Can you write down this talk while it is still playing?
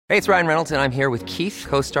Hey, it's Ryan Reynolds, and I'm here with Keith,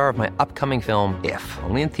 co-star of my upcoming film, If,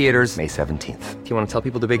 only in theaters May 17th. Do you want to tell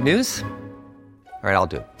people the big news? All right, I'll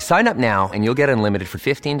do it. Sign up now and you'll get unlimited for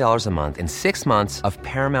 $15 a month and 6 months of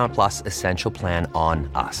Paramount Plus Essential Plan on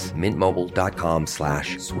us.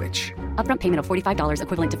 MintMobile.com/switch. Upfront payment of $45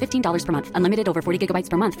 equivalent to $15 per month. Unlimited over 40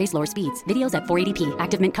 gigabytes per month. Face lower speeds. Videos at 480p.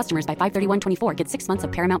 Active Mint customers by 531.24 get 6 months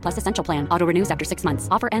of Paramount Plus Essential Plan. Auto renews after 6 months.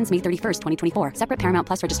 Offer ends May 31st, 2024. Separate Paramount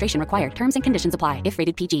Plus registration required. Terms and conditions apply if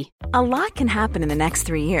rated PG. A lot can happen in the next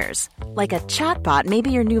 3 years. Like a chatbot may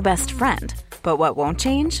be your new best friend. But what won't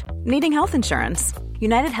change? Needing health insurance.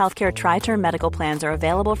 United Healthcare Tri-Term Medical Plans are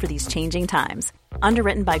available for these changing times.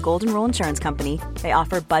 Underwritten by Golden Rule Insurance Company, they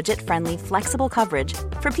offer budget-friendly, flexible coverage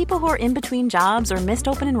for people who are in between jobs or missed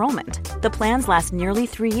open enrollment. The plans last nearly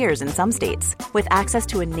 3 years in some states, with access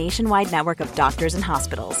to a nationwide network of doctors and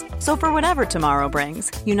hospitals. So for whatever tomorrow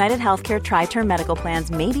brings, United Healthcare Tri-Term Medical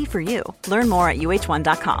Plans may be for you. Learn more at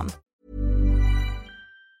uh1.com.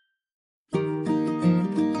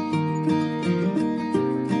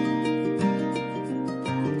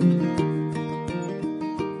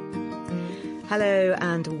 Hello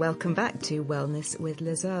and welcome back to Wellness with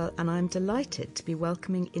Liz Earle, and I'm delighted to be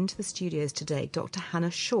welcoming into the studios today Dr. Hannah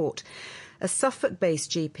Short. A Suffolk-based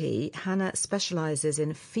GP, Hannah specialises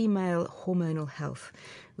in female hormonal health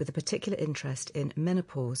with a particular interest in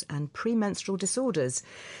menopause and premenstrual disorders.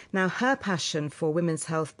 Now, her passion for women's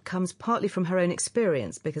health comes partly from her own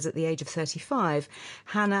experience because at the age of 35,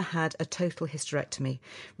 Hannah had a total hysterectomy,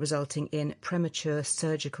 resulting in premature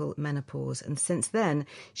surgical menopause. And since then,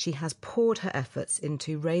 she has poured her efforts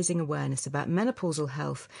into raising awareness about menopausal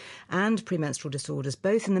health and premenstrual disorders,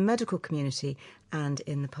 both in the medical community and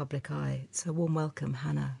in the public eye. So a warm welcome,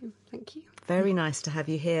 Hannah. Thank you. Very nice to have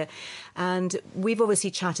you here. And we've obviously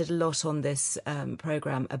chatted a lot on this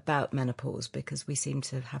programme about menopause because we seem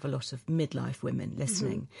to have a lot of midlife women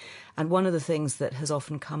listening. Mm-hmm. And one of the things that has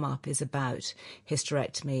often come up is about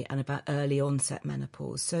hysterectomy and about early onset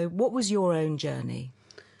menopause. So what was your own journey?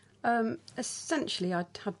 Essentially,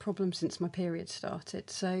 I'd had problems since my period started.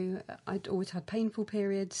 So I'd always had painful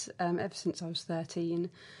periods ever since I was 13.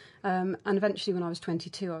 And eventually when I was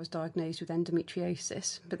 22, I was diagnosed with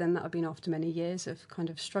endometriosis. But then that had been after many years of kind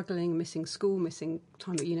of struggling, missing school, missing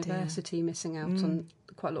time at university, missing out on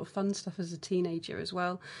quite a lot of fun stuff as a teenager as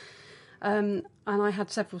well. And I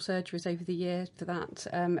had several surgeries over the year for that.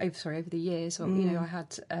 Over the years. Or, you know, I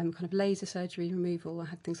had kind of laser surgery removal. I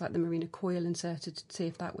had things like the Mirena coil inserted to see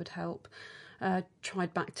if that would help.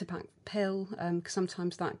 Tried back-to-back pill because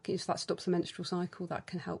sometimes if that stops the menstrual cycle, that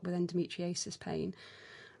can help with endometriosis pain.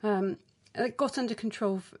 It got under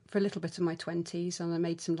control for a little bit of my 20s, and I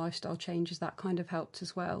made some lifestyle changes that kind of helped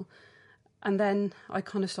as well. And then I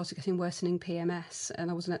kind of started getting worsening PMS, and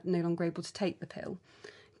I was no longer able to take the pill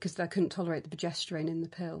because I couldn't tolerate the progesterone in the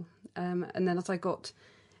pill. And then as I got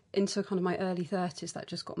into kind of my early 30s, that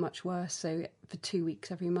just got much worse. So for 2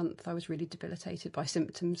 weeks every month, I was really debilitated by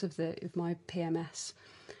symptoms of my PMS.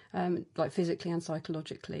 Like physically and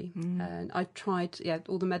psychologically. And I tried,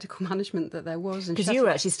 all the medical management that there was. Because you were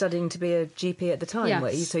actually studying to be a GP at the time, yes,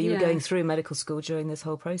 weren't you? So you were going through medical school during this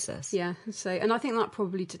whole process. Yeah, and I think that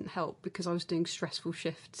probably didn't help because I was doing stressful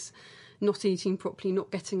shifts, not eating properly,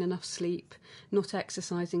 not getting enough sleep, not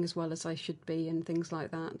exercising as well as I should be and things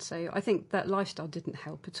like that. So I think that lifestyle didn't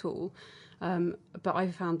help at all. But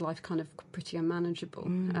I found life kind of pretty unmanageable.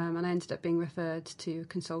 And I ended up being referred to a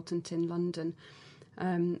consultant in London.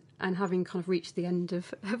 And having kind of reached the end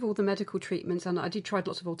of all the medical treatments, and I did try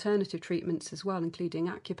lots of alternative treatments as well, including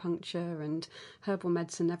acupuncture and herbal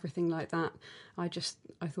medicine, everything like that. I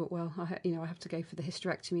thought, well, I have to go for the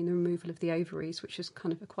hysterectomy and the removal of the ovaries, which is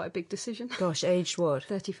kind of quite a big decision. Gosh, aged what?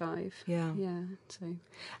 35. Yeah. So.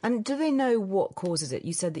 And do they know what causes it?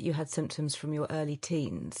 You said that you had symptoms from your early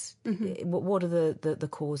teens. Mm-hmm. What are the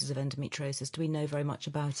causes of endometriosis? Do we know very much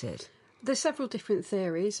about it? There's several different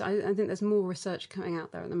theories. I think there's more research coming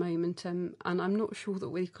out there at the moment, and I'm not sure that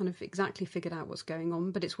we've kind of exactly figured out what's going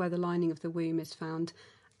on, but it's where the lining of the womb is found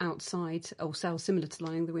outside, or cells similar to the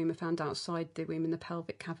lining of the womb are found outside the womb in the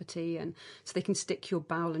pelvic cavity, and so they can stick your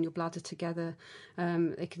bowel and your bladder together.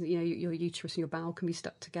 They can, your uterus and your bowel can be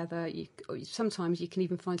stuck together. Sometimes you can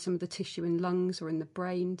even find some of the tissue in lungs or in the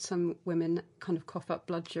brain. Some women kind of cough up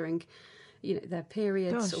blood during their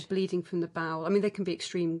periods. Gosh. Or bleeding from the bowel. I mean, they can be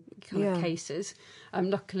extreme kind of cases.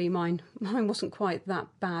 Luckily, mine wasn't quite that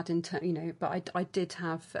bad but I did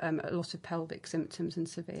have a lot of pelvic symptoms and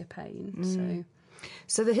severe pain. So,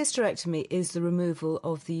 So the hysterectomy is the removal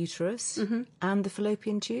of the uterus and the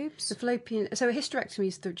fallopian tubes? So a hysterectomy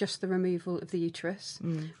is just the removal of the uterus,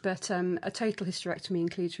 but a total hysterectomy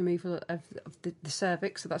includes removal of the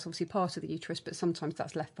cervix, so that's obviously part of the uterus, but sometimes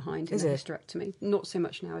that's left behind in a hysterectomy. Not so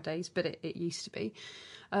much nowadays, but it used to be.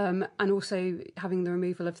 And also having the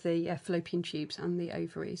removal of the fallopian tubes and the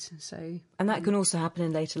ovaries. And that can also happen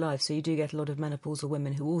in later life, so you do get a lot of menopausal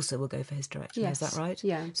women who also will go for hysterectomy, yes. Is that right?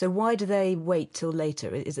 Yeah. So why do they wait till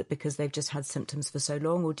later? Is it because they've just had symptoms for so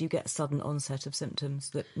long, or do you get a sudden onset of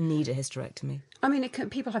symptoms that need a hysterectomy? I mean,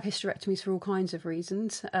 people have hysterectomies for all kinds of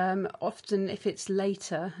reasons. Often if it's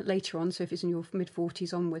later on, so if it's in your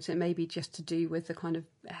mid-40s onwards, it may be just to do with the kind of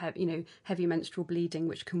heavy menstrual bleeding,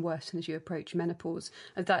 which can worsen as you approach menopause.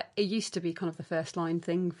 That it used to be kind of the first line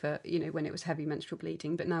thing for, when it was heavy menstrual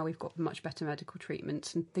bleeding, but now we've got much better medical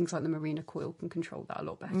treatments, and things like the Mirena coil can control that a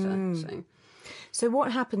lot better. So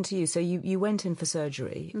what happened to you? So you went in for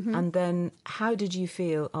surgery, and then how did you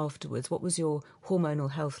feel afterwards? What was your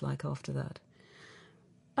hormonal health like after that?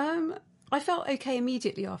 I felt okay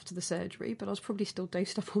immediately after the surgery, but I was probably still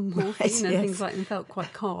dosed up on morphine and things like that, and felt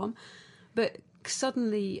quite calm. But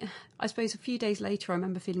suddenly, I suppose a few days later, I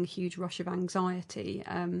remember feeling a huge rush of anxiety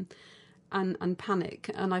and panic,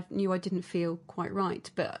 and I knew I didn't feel quite right.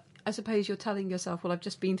 But I suppose you're telling yourself, well, I've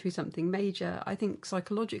just been through something major. I think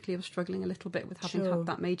psychologically I was struggling a little bit with having had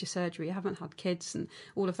that major surgery. I haven't had kids, and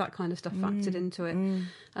all of that kind of stuff factored into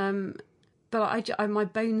it. But my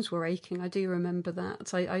bones were aching. I do remember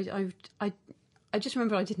that. I just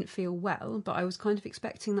remember I didn't feel well, but I was kind of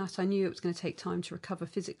expecting that. I knew it was going to take time to recover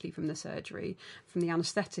physically from the surgery, from the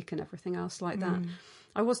anaesthetic and everything else like that.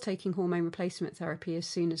 I was taking hormone replacement therapy as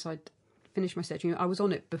soon as I'd finished my surgery. I was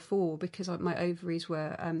on it before because my ovaries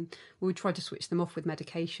were... we tried to switch them off with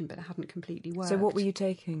medication, but it hadn't completely worked. So what were you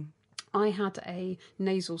taking? I had a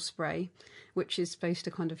nasal spray, which is supposed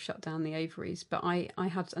to kind of shut down the ovaries, but I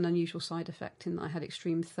had an unusual side effect in that I had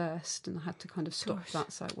extreme thirst, and I had to kind of stop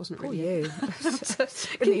that, so it wasn't really... you. It's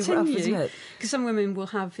really rough, isn't it? Because some women will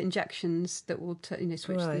have injections that will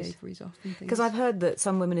switch the ovaries off and things. Because I've heard that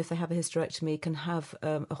some women, if they have a hysterectomy, can have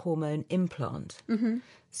a hormone implant.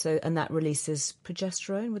 So, and that releases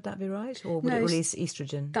progesterone, would that be right? Or would it release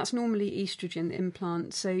estrogen? That's normally estrogen, the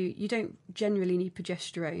implant. So you don't generally need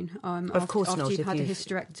progesterone after you've had a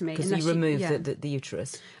hysterectomy. Because you remove the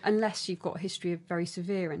uterus. Unless you've got a history of very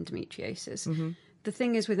severe endometriosis. The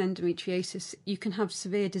thing is with endometriosis, you can have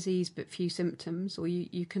severe disease but few symptoms, or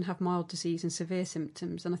you can have mild disease and severe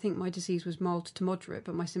symptoms. And I think my disease was mild to moderate,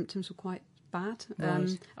 but my symptoms were quite bad.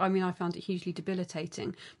 Right. I found it hugely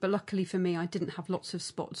debilitating, but luckily for me I didn't have lots of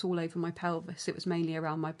spots all over my pelvis. It was mainly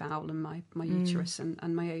around my bowel and my uterus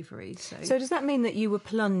and my ovaries. So does that mean that you were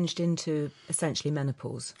plunged into essentially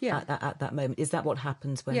menopause at that moment? Is that what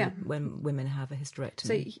happens when women have a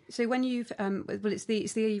hysterectomy? So when you've it's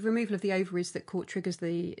the removal of the ovaries that triggers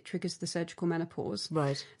the surgical menopause.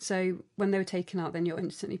 Right. So when they were taken out, then you're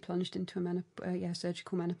instantly plunged into a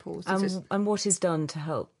surgical menopause. And what is done to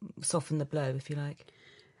help soften the blow, if you like?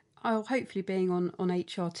 Hopefully being on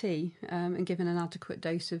HRT and given an adequate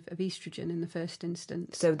dose of estrogen in the first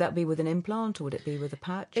instance. So would that be with an implant, or would it be with a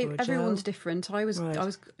patch or a gel? Everyone's different. I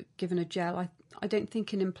was given a gel. I don't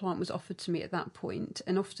think an implant was offered to me at that point,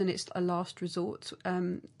 and often it's a last resort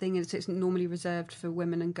thing. It's normally reserved for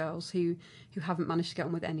women and girls who haven't managed to get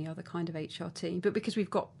on with any other kind of HRT. But because we've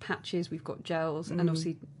got patches, we've got gels, and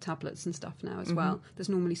obviously tablets and stuff now as well, there's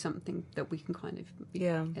normally something that we can kind of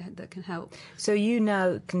that can help. So you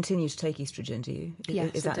now continue to take estrogen, do you?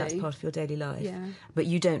 Yes, is that's part of your daily life? Yeah. But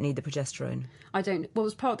you don't need the progesterone? I don't. Well, it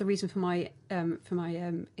was part of the reason for my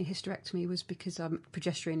hysterectomy was because I'm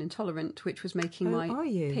progesterone intolerant, which was making my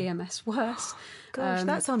PMS worse. Gosh,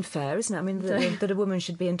 that's unfair, isn't it? I mean, that a woman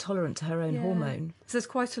should be intolerant to her own hormone. So there's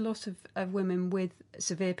quite a lot of women with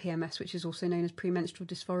severe PMS, which is also known as premenstrual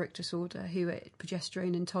dysphoric disorder, who are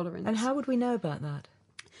progesterone intolerant. And how would we know about that?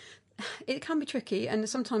 It can be tricky, and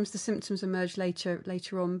sometimes the symptoms emerge later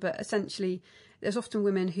on. But essentially, there's often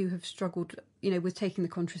women who have struggled, with taking the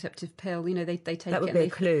contraceptive pill. They take it. That would be a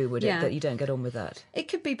clue, would it, that you don't get on with that? It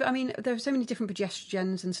could be, but I mean, there are so many different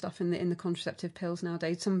progestogens and stuff in the contraceptive pills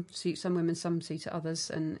nowadays. Some suit some women, some suit others,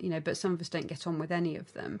 and but some of us don't get on with any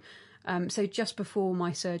of them. So just before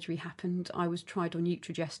my surgery happened, I was tried on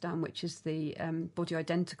Utrogestan, which is the body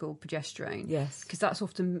identical progesterone. Yes, because that's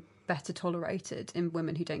often better tolerated in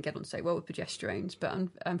women who don't get on so well with progesterones. But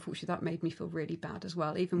unfortunately, that made me feel really bad as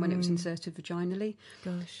well, even when it was inserted vaginally.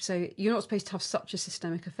 Gosh. So you're not supposed to have such a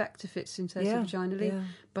systemic effect if it's inserted vaginally,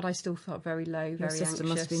 but I still felt very low, Your very system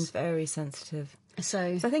anxious. must have been very sensitive. So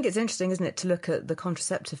I think it's interesting, isn't it, to look at the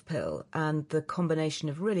contraceptive pill and the combination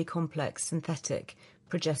of really complex synthetic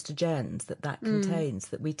progestogens that contains,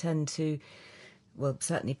 that we tend to, well,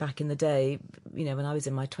 certainly back in the day, you know, when I was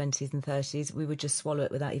in my 20s and 30s, we would just swallow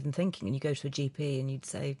it without even thinking. And you go to a GP and you'd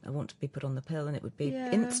say, I want to be put on the pill, and it would be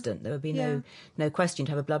instant. There would be no question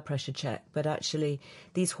to have a blood pressure check. But actually,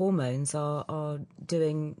 these hormones are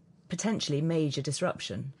doing potentially major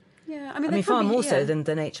disruption. Yeah, I mean far more so than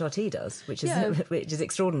HRT does, which is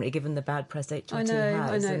extraordinary given the bad press HRT I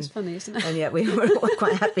know, it's funny, isn't it? And yet we were all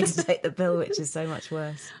quite happy to take the pill, which is so much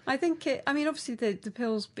worse. I think obviously the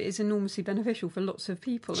pills is enormously beneficial for lots of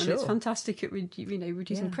people, and it's fantastic at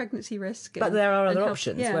reducing pregnancy risk. But there are other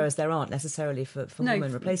options, whereas there aren't necessarily for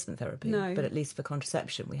hormone replacement therapy. No. But at least for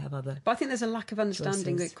contraception, we have other. But I think there's a lack of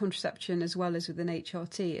understanding choices. with contraception as well as with an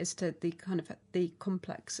HRT as to the kind of the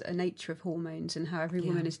complex nature of hormones and how every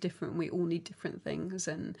woman is different. We all need different things,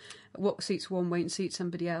 and what suits one won't suit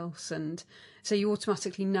somebody else. And so you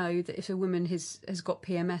automatically know that if a woman has got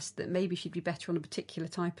PMS, that maybe she'd be better on a particular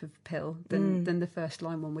type of pill than the first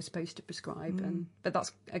line one we're supposed to prescribe. But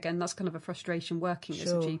that's kind of a frustration working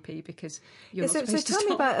as a GP, because you're not supposed to tell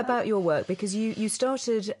me start about your work, because you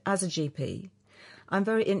started as a GP. I'm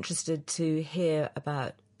very interested to hear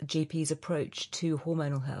about GP's approach to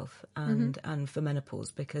hormonal health and for menopause,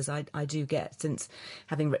 because I do get, since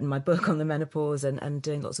having written my book on the menopause and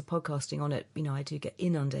doing lots of podcasting on it, you know, I do get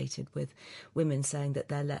inundated with women saying that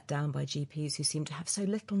they're let down by GPs who seem to have so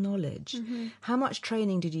little knowledge. How much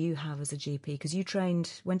training did you have as a GP? Because you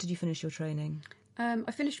trained, when did you finish your training? I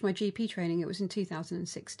finished my GP training, it was in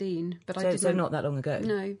 2016. But so not that long ago?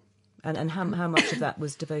 No. And how much of that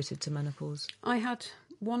was devoted to menopause? I had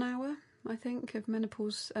 1 hour, I think, of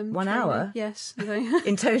menopause 1 training. hour? Yes.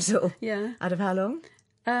 In total? Yeah. Out of how long?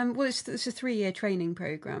 Well, it's a 3-year training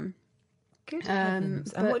programme. Good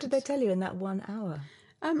heavens. And what did they tell you in that 1 hour?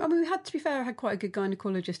 I mean, we had, to be fair, I had quite a good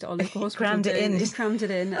gynaecologist at our local hospital. Crammed it in. He crammed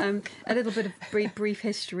it in. A little bit of brief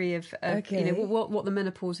history of what the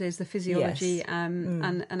menopause is, the physiology,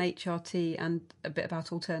 and HRT, and a bit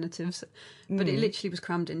about alternatives. But it literally was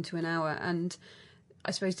crammed into an hour, and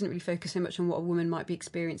I suppose didn't really focus so much on what a woman might be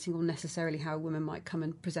experiencing or necessarily how a woman might come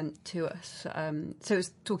and present to us. So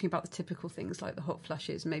it's talking about the typical things like the hot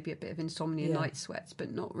flushes, maybe a bit of insomnia, night sweats,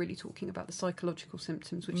 but not really talking about the psychological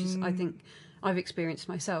symptoms, which is, I think, I've experienced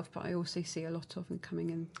myself, but I also see a lot of them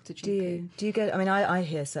coming into GP. Do you get, I mean, I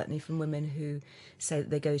hear certainly from women who say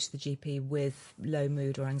that they go to the GP with low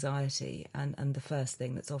mood or anxiety, and the first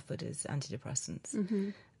thing that's offered is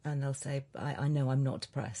antidepressants. And they'll say, I know I'm not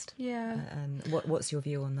depressed. Yeah. And what's your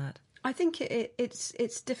view on that? I think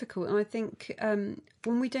it's difficult, and I think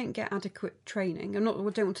when we don't get adequate training, I don't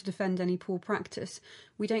want to defend any poor practice.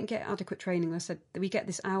 We don't get adequate training. I said we get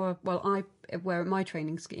this hour. Well, where at my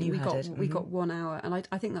training scheme we got 1 hour, and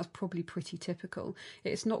I think that's probably pretty typical.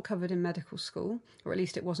 It's not covered in medical school, or at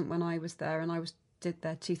least it wasn't when I was there, and I did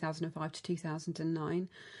there 2005 to 2009.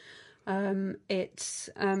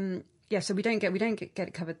 So we don't get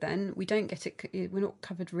it covered then. We don't get it. We're not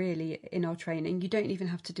covered really in our training. You don't even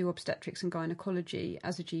have to do obstetrics and gynecology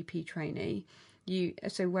as a GP trainee.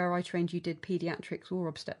 So where I trained, you did paediatrics or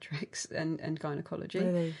obstetrics and gynecology.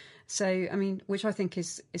 Really? So I mean, which I think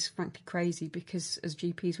is frankly crazy, because as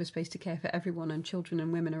GPs we're supposed to care for everyone, and children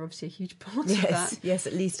and women are obviously a huge part of that. Yes,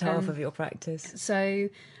 at least half of your practice. So.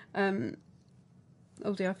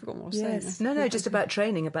 Oh dear, I forgot what I was saying. No, just about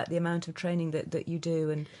training, about the amount of training that you do,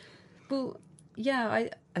 and. Well, yeah,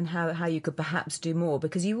 and how you could perhaps do more,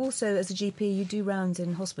 because you also, as a GP, you do rounds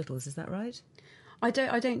in hospitals. Is that right? I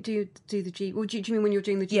don't do the GP. Well, do you mean when you're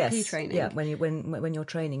doing the GP training? Yeah, when you're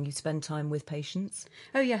training, you spend time with patients.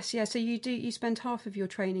 Oh yes, yeah. So you spend half of your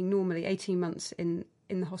training normally 18 months in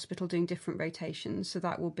the hospital doing different rotations. So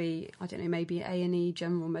that will be, I don't know, maybe A&E,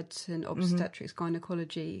 general medicine, obstetrics,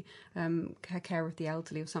 gynecology, care of the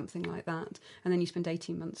elderly, or something like that. And then you spend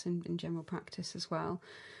 18 months in general practice as well.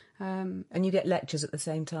 And you get lectures at the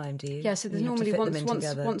same time, do you? Yeah, so there's normally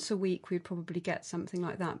once a week we'd probably get something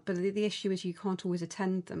like that. But the issue is you can't always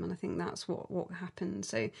attend them, and I think that's what happens.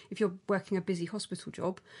 So if you're working a busy hospital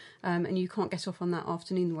job and you can't get off on that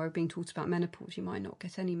afternoon where we're being taught about menopause, you might not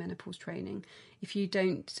get any menopause training. If you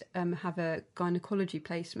don't have a gynecology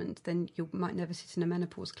placement, then you might never sit in a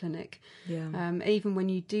menopause clinic. Yeah. Even when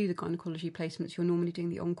you do the gynecology placements, you're normally doing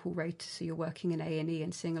the on-call rota, so you're working in A&E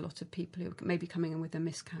and seeing a lot of people who may be coming in with a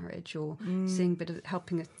miscarriage miscarriage or seeing a bit of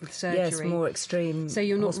helping with surgery. Yes, more extreme. So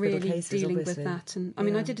you're not really cases, dealing obviously. with that. And I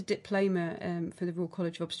mean, I did a diploma for the Royal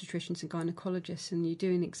College of Obstetricians and Gynecologists, and you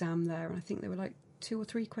do an exam there, and I think there were like 2 or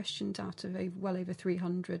 3 questions out of well over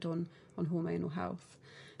 300 on hormonal health.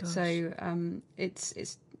 Gosh. So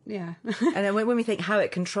it's yeah. And then when we think how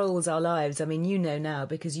it controls our lives, I mean, you know now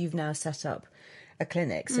because you've now set up a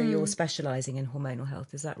clinic, so you're specialising in hormonal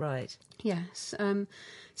health, is that right? Yes.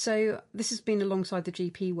 So this has been alongside the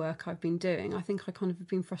GP work I've been doing. I think I kind of have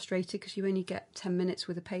been frustrated because you only get 10 minutes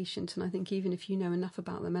with a patient, and I think even if you know enough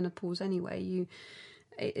about the menopause anyway,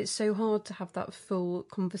 it's so hard to have that full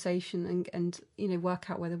conversation and you know, work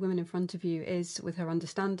out where the woman in front of you is with her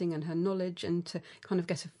understanding and her knowledge, and to kind of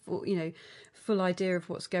get a full idea of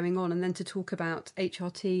what's going on, and then to talk about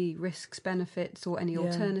HRT risks, benefits, or any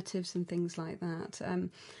alternatives and things like that.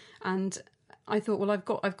 And I thought, well,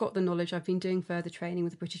 I've got the knowledge. I've been doing further training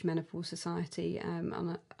with the British Menopause Society,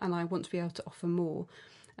 and I want to be able to offer more.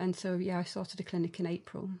 And so, I started a clinic in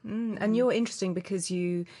April. And you're interesting because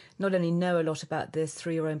you not only know a lot about this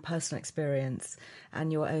through your own personal experience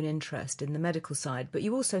and your own interest in the medical side, but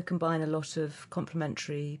you also combine a lot of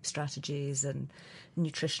complementary strategies and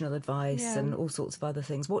nutritional advice and all sorts of other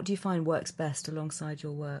things. What do you find works best alongside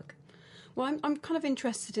your work? Well, I'm kind of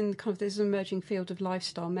interested in kind of this emerging field of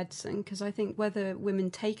lifestyle medicine, because I think whether women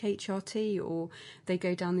take HRT or they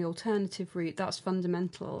go down the alternative route, that's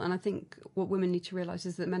fundamental. And I think what women need to realise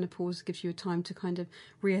is that menopause gives you a time to kind of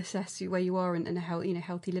reassess where you are and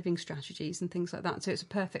healthy living strategies and things like that. So it's a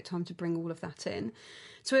perfect time to bring all of that in.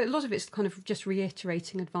 So a lot of it's kind of just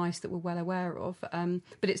reiterating advice that we're well aware of,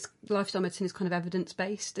 but it's lifestyle medicine is kind of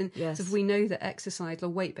evidence-based. And so if we know that exercise or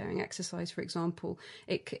weight-bearing exercise, for example,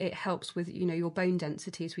 it helps with your bone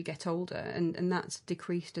density as we get older, and that's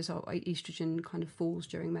decreased as our estrogen kind of falls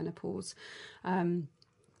during menopause.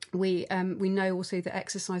 We know also that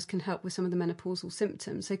exercise can help with some of the menopausal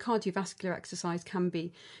symptoms. So cardiovascular exercise can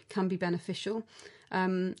be beneficial.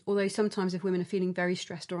 Although sometimes if women are feeling very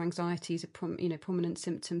stressed or anxiety is a prominent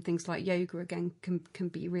symptom, things like yoga again can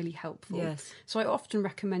be really helpful. Yes. So I often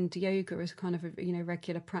recommend yoga as kind of a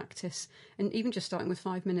regular practice, and even just starting with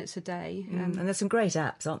 5 minutes a day. And there's some great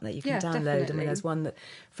apps, aren't there? You can download. Definitely. I mean, there's one that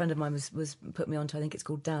a friend of mine was put me onto. I think it's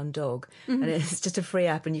called Down Dog, and it's just a free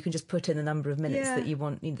app, and you can just put in the number of minutes that you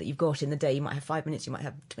want, that you've got in the day. You might have 5 minutes, you might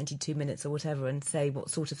have 22 minutes or whatever, and say what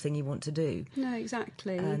sort of thing you want to do. No,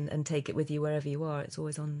 exactly. And take it with you wherever you are. It's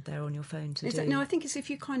always on your phone to do. No, I think it's if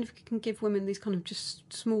you kind of can give women these kind of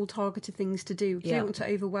just small targeted things to do. You don't want to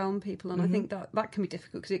overwhelm people, and I think that can be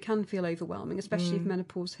difficult because it can feel overwhelming, especially if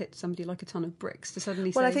menopause hits somebody like a ton of bricks to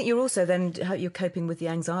suddenly say... Well, I think you're also then you're coping with the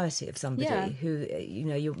anxiety of somebody who,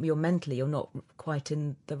 you're mentally, you're not quite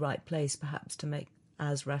in the right place perhaps to make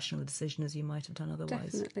as rational a decision as you might have done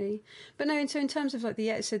otherwise. Definitely. But no, so in terms of like the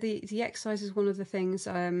exercise is one of the things.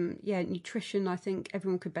 Nutrition, I think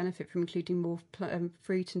everyone could benefit from including more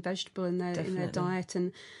fruit and vegetable in their diet,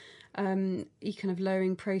 and you kind of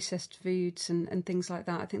lowering processed foods and things like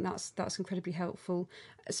that. I think that's incredibly helpful,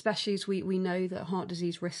 especially as we know that heart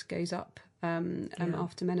disease risk goes up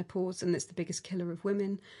after menopause, and it's the biggest killer of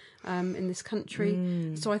women in this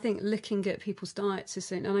country. So I think looking at people's diets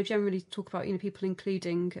is, and I generally talk about people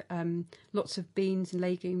including lots of beans and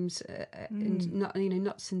legumes, and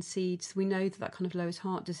nuts and seeds. We know that kind of lowers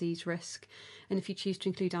heart disease risk, and if you choose to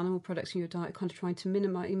include animal products in your diet, kind of trying to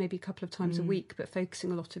minimise, maybe a couple of times a week, but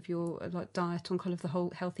focusing a lot of your diet on kind of the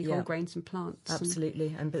whole healthy whole grains and plants.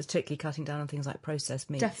 Absolutely, and particularly cutting down on things like processed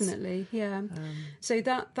meats. Definitely, yeah. So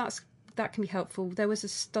that can be helpful. There was a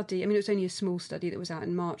study, it was only a small study that was out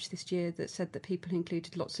in March this year, that said that people who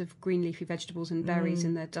included lots of green leafy vegetables and berries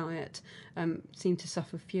in their diet seemed to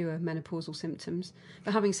suffer fewer menopausal symptoms.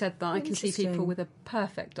 But having said that, I can see people with a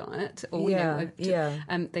perfect diet, or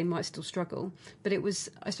they might still struggle. But it was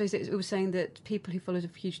saying that people who followed a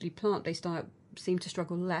hugely plant-based diet seem to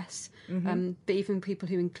struggle less, but even people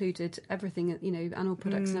who included everything, animal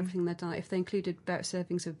products and everything in their diet, if they included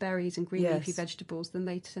servings of berries and green leafy vegetables, then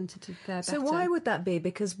they tended to fare better. So why would that be?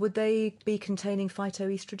 Because would they be containing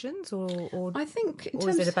phytoestrogens, or I think, or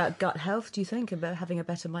is it about gut health? Do you think about having a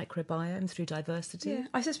better microbiome through diversity? Yeah,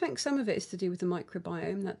 I suspect some of it is to do with the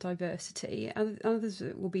microbiome, that diversity. Others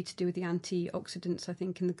will be to do with the antioxidants. I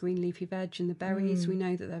think in the green leafy veg and the berries, we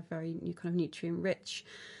know that they're very kind of nutrient rich.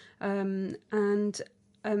 Including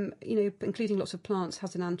lots of plants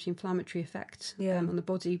has an anti-inflammatory effect on the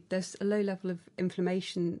body. There's a low level of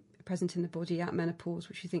inflammation present in the body at menopause,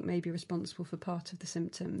 which you think may be responsible for part of the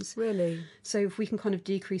symptoms. Really? So if we can kind of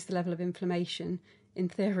decrease the level of inflammation, in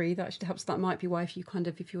theory, that actually helps. That might be why if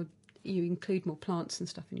you're you include more plants and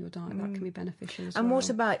stuff in your diet, that can be beneficial as well. And what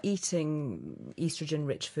about eating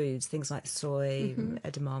estrogen-rich foods, things like soy,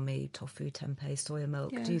 edamame, tofu, tempeh, soya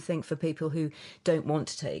milk? Yeah. Do you think for people who don't want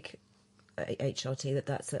to take HRT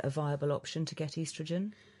that's a viable option to get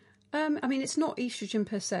estrogen? I mean, it's not estrogen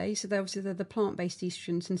per se, so they're the plant-based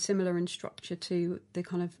estrogens and similar in structure to the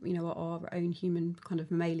kind of, our own human kind of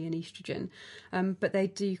mammalian estrogen. But they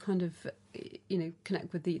do kind of,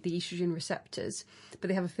 connect with the estrogen receptors, but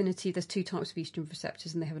they have affinity. There's two types of estrogen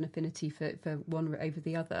receptors and they have an affinity for one over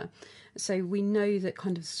the other. So we know that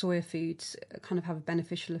kind of soya foods kind of have a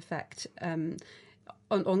beneficial effect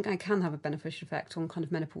can have a beneficial effect on kind of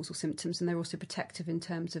menopausal symptoms, and they're also protective in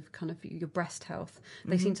terms of kind of your breast health.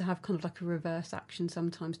 They seem to have kind of like a reverse action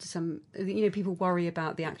sometimes to some, people worry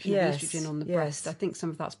about the action of estrogen on the breast. I think some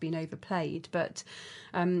of that's been overplayed, but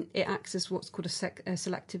it acts as what's called a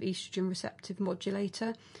selective estrogen receptive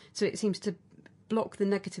modulator. So it seems to block the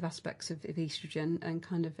negative aspects of estrogen and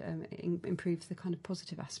kind of improve the kind of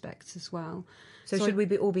positive aspects as well. So should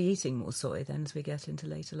we all be eating more soy then as we get into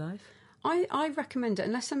later life? I recommend it,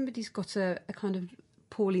 unless somebody's got a kind of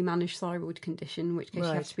poorly managed thyroid condition, in which case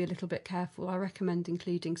you have to be a little bit careful. I recommend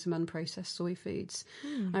including some unprocessed soy foods.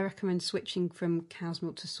 I recommend switching from cow's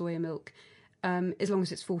milk to soya milk, as long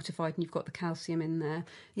as it's fortified and you've got the calcium in there.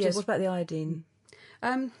 Yes, what about the iodine?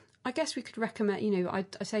 I guess we could recommend, I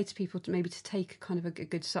say to people to take kind of a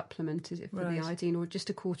good supplement for the iodine, or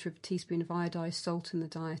just a quarter of a teaspoon of iodized salt in the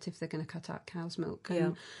diet if they're going to cut out cow's milk.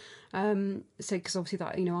 So because obviously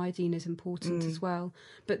that iodine is important as well.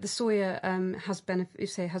 But the soya has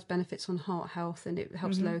benefits on heart health, and it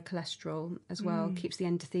helps lower cholesterol as well. Keeps the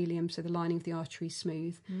endothelium, so the lining of the arteries,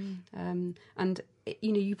 smooth. And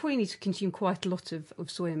you probably need to consume quite a lot of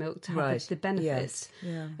soya milk to have the benefits.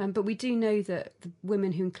 Yes. But we do know that the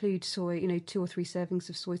women who include soy, 2 or 3 servings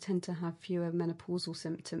of soy, tend to have fewer menopausal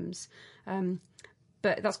symptoms.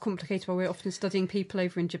 But that's complicated. We're often studying people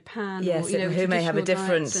over in Japan, who may have a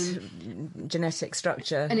different genetic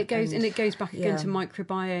structure, and it goes back again to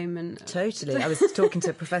microbiome and totally. I was talking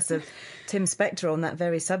to Professor Tim Spector on that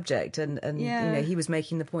very subject, and he was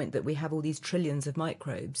making the point that we have all these trillions of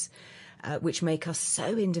microbes, which make us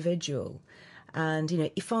so individual. And,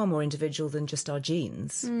 far more individual than just our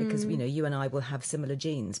genes, because, you and I will have similar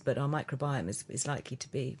genes, but our microbiome is likely to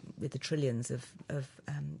be, with the trillions of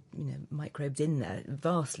microbes in there,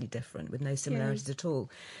 vastly different, with no similarities at all.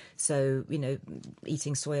 So,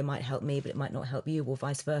 eating soya might help me, but it might not help you, or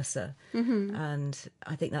vice versa. And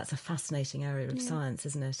I think that's a fascinating area of science,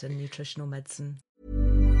 isn't it, and nutritional medicine.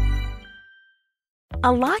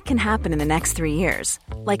 A lot can happen in the next 3 years.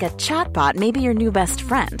 Like a chatbot may be your new best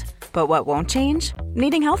friend. But what won't change?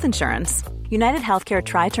 Needing health insurance. United Healthcare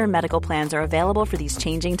Tri-Term Medical Plans are available for these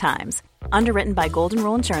changing times. Underwritten by Golden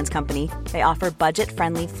Rule Insurance Company, they offer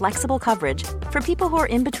budget-friendly, flexible coverage for people who are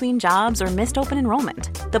in between jobs or missed open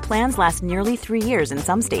enrollment. The plans last nearly 3 years in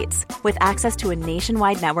some states, with access to a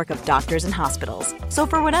nationwide network of doctors and hospitals. So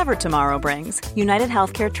for whatever tomorrow brings, United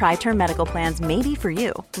Healthcare Tri-Term Medical Plans may be for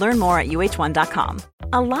you. Learn more at uh1.com.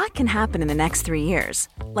 A lot can happen in the next 3 years.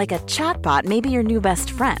 Like a chatbot may be your new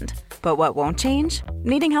best friend. But what won't change?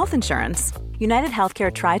 Needing health insurance. United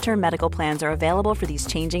Healthcare Tri-Term Medical Plans are available for these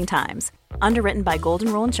changing times. Underwritten by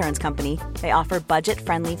Golden Rule Insurance Company, they offer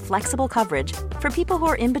budget-friendly, flexible coverage for people who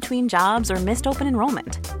are in between jobs or missed open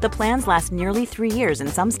enrollment. The plans last nearly 3 years in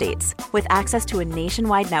some states, with access to a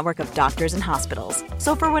nationwide network of doctors and hospitals.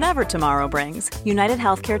 So for whatever tomorrow brings, United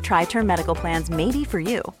Healthcare Tri-Term Medical Plans may be for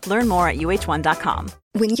you. Learn more at uh1.com.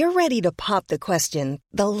 When you're ready to pop the question,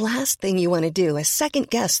 the last thing you want to do is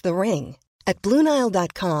second-guess the ring. At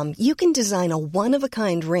BlueNile.com, you can design a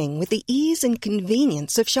one-of-a-kind ring with the ease and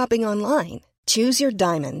convenience of shopping online. Choose your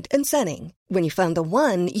diamond and setting. When you find the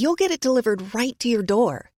one, you'll get it delivered right to your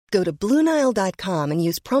door. Go to BlueNile.com and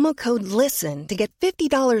use promo code LISTEN to get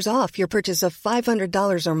 $50 off your purchase of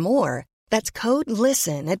 $500 or more. That's code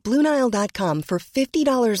LISTEN at BlueNile.com for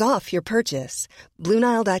 $50 off your purchase.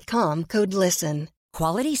 BlueNile.com, code LISTEN.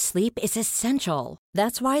 Quality sleep is essential.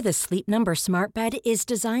 That's why the Sleep Number Smart Bed is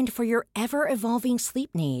designed for your ever-evolving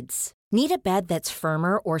sleep needs. Need a bed that's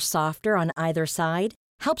firmer or softer on either side?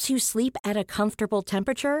 Helps you sleep at a comfortable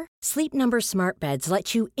temperature? Sleep Number Smart Beds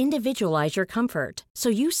let you individualize your comfort, so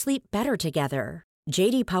you sleep better together.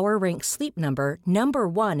 J.D. Power ranks Sleep Number number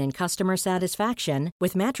 1 in customer satisfaction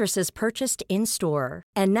with mattresses purchased in-store.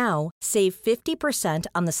 And now, save 50%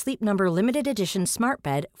 on the Sleep Number Limited Edition Smart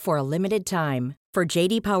Bed for a limited time. For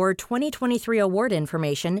J.D. Power 2023 award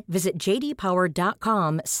information, visit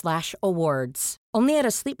jdpower.com/awards. Only at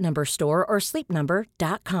a Sleep Number store or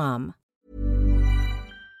sleepnumber.com.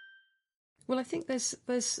 Well, I think there's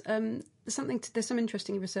there's some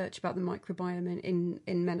interesting research about the microbiome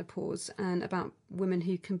in menopause and about women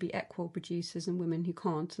who can be equol producers and women who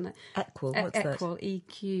can't. And equol, what's that? Equol,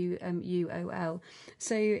 EQUOL.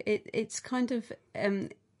 So it's kind of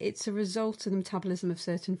it's a result of the metabolism of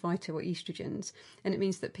certain phyto or estrogens, and it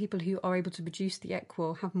means that people who are able to produce the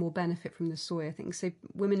equol have more benefit from the soy, I think. So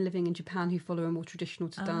women living in Japan who follow a more traditional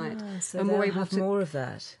diet are more able to more of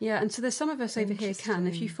that. Yeah, and so there's some of us over here can.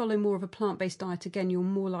 If you follow more of a plant-based diet, again, you're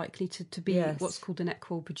more likely to be what's called an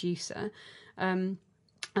equol producer.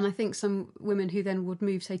 And I think some women who then would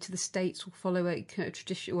move, say, to the States will follow a kind of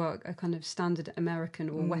traditional, or a kind of standard American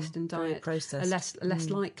or Western diet, are less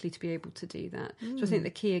likely to be able to do that. So I think the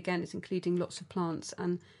key, again, is including lots of plants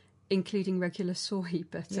and including regular soy.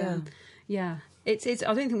 But it's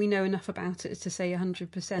I don't think we know enough about it to say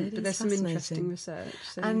 100%, but there's some interesting research.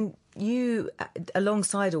 So. And you,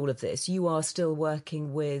 alongside all of this, you are still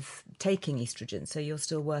working with taking estrogen, so you're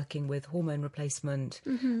still working with hormone replacement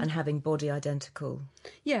and having body identical.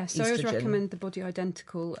 Yeah, so estrogen. I always recommend the body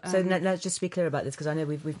identical. So let's just be clear about this, because I know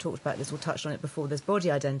we've talked about this or touched on it before. There's body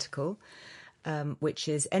identical, which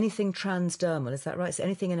is anything transdermal, is that right? So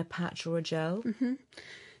anything in a patch or a gel? Mm-hmm.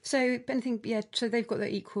 So anything, so they've got the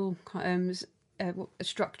equal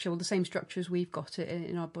structure, or the same structure as we've got it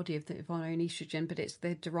in our body of our own estrogen, but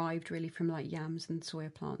they're derived really from like yams and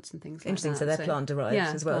soya plants and things like that. Interesting, so they're plant derived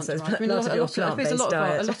as well. So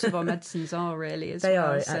a lot of our medicines are really as well. They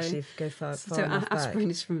are actually, if you go far enough back. Aspirin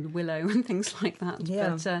is from the willow and things like that.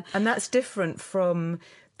 Yeah, but, and that's different from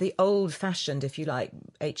the old-fashioned, if you like,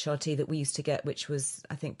 HRT that we used to get, which was,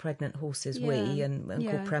 I think, pregnant horses' wee and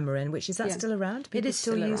called Premarin, which is that still around? It is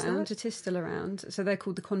still around. It is still around. So they're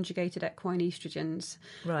called the conjugated equine estrogens.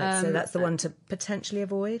 Right, so that's the one to potentially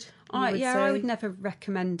avoid? I would never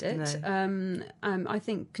recommend it. No. I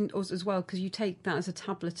think as well, because you take that as a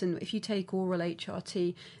tablet, and if you take oral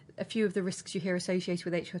HRT, a few of the risks you hear associated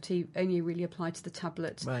with HRT only really apply to the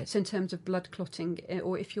tablet. Right. So in terms of blood clotting,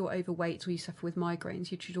 or if you're overweight or you suffer with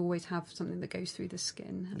migraines, you should always have something that goes through the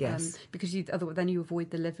skin. Yes. Because then you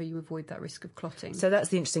avoid the liver, you avoid that risk of clotting. So that's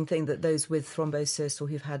the interesting thing, that those with thrombosis or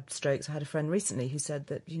who've had strokes, I had a friend recently who said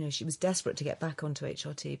that, she was desperate to get back onto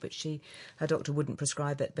HRT, but her doctor wouldn't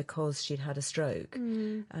prescribe it because she'd had a stroke.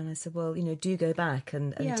 And I said, well, do go back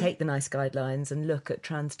and take the nice guidelines and look at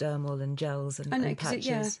transdermal and gels and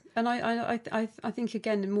patches. And I think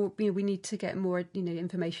again more we need to get more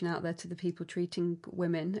information out there to the people treating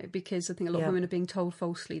women, because I think a lot of women are being told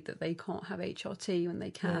falsely that they can't have HRT when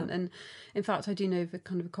they can. And in fact, I do know of a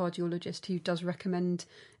kind of a cardiologist who does recommend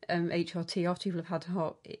HRT after people have had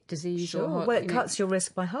heart disease. Sure. Or it cuts your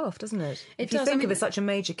risk by half, doesn't it? If you think of it as such a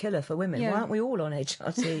major killer for women, why aren't we all on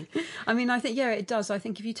HRT? I mean, I think it does. I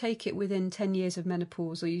think if you take it within 10 years of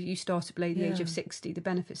menopause, or you start it below the age of 60, the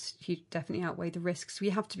benefits definitely outweigh the risks. We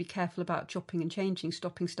have to be careful about chopping and changing,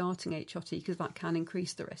 starting HRT, because that can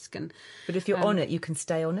increase the risk. But if you're on it, you can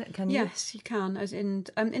stay on it, can you? Yes, you can. And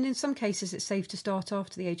in some cases, it's safe to start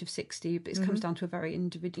after the age of 60, but it comes down to a very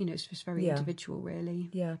individual. It's just very individual, really.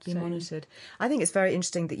 Yeah, be monitored. I think it's very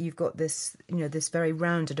interesting that you've got this, this very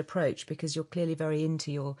rounded approach, because you're clearly very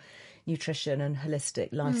into your nutrition and holistic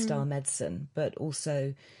lifestyle medicine, but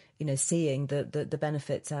also seeing the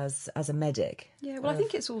benefits as a medic. Yeah, well, I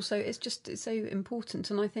think it's so important.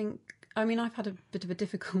 And I've had a bit of a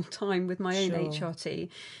difficult time with my own HRT.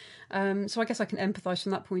 So I guess I can empathise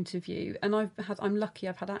from that point of view. And I'm lucky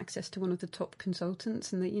I've had access to one of the top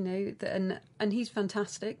consultants, and and he's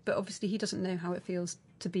fantastic, but obviously he doesn't know how it feels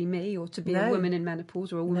to be me, or to be a woman in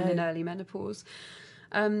menopause, or a woman in early menopause.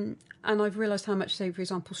 And I've realised how much, say, for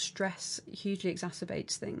example, stress hugely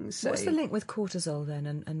exacerbates things. So, what's the link with cortisol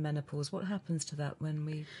then and menopause? What happens to that when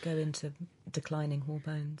we go into declining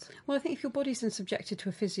hormones? Well, I think if your body's then subjected to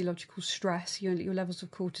a physiological stress, your levels of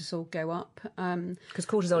cortisol go up. Because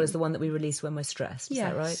cortisol is the one that we release when we're stressed, is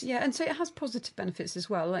that right? Yeah, and so it has positive benefits as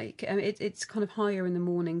well. Like it's kind of higher in the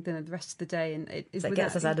morning than the rest of the day, and it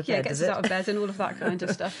gets us out of bed. It gets us out of bed and all of that kind of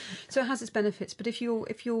stuff. So it has its benefits. But if you're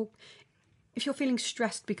feeling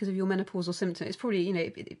stressed because of your menopausal symptom, it's probably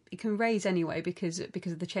it can raise anyway because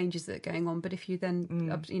of the changes that are going on. But if you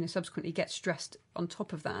then subsequently get stressed on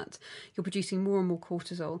top of that, you're producing more and more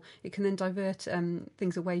cortisol. It can then divert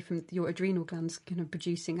things away from your adrenal glands, kind of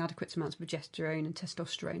producing adequate amounts of progesterone and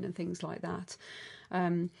testosterone and things like that.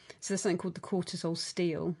 So there's something called the cortisol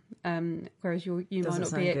steal, whereas you might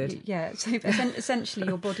not be good. So essentially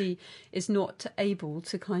your body is not able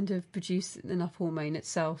to kind of produce enough hormone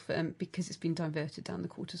itself because it's been diverted down the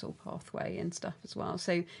cortisol pathway and stuff as well.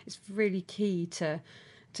 So it's really key to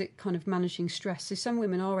to kind of managing stress. So some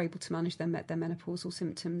women are able to manage their menopausal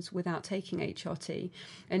symptoms without taking HRT.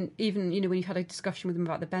 And even, when you've had a discussion with them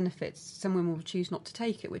about the benefits, some women will choose not to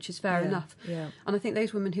take it, which is fair enough. Yeah. And I think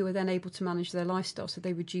those women who are then able to manage their lifestyle, so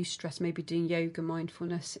they reduce stress, maybe doing yoga,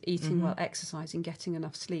 mindfulness, eating well, exercising, getting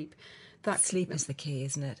enough sleep. Sleep is the key,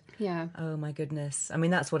 isn't it? Yeah. Oh, my goodness. I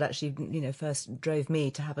mean, that's what actually, first drove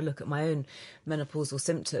me to have a look at my own menopausal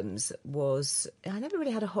symptoms was I never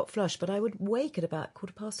really had a hot flush, but I would wake at about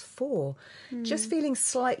 4:15, just feeling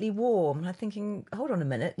slightly warm. And I'm thinking, hold on a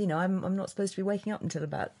minute, I'm not supposed to be waking up until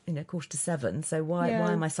about, 6:45. So why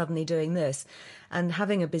am I suddenly doing this? And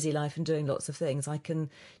having a busy life and doing lots of things, I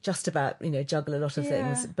can just about, juggle a lot of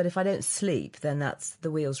things. But if I don't sleep, then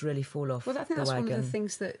the wheels really fall off the wagon. I think that's one of the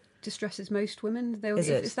things that distresses most women.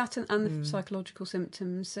 It's that and the psychological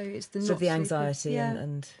symptoms. So it's the sort of the anxiety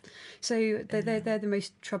and so they're the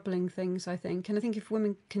most troubling things, I think. And I think if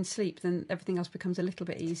women can sleep, then everything else becomes a little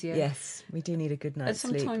bit easier. Yes, we do need a good night's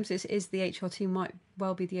sleep. And sometimes is the HRT might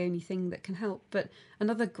well be the only thing that can help. But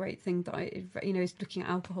another great thing that is looking at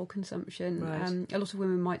alcohol consumption. Right. A lot of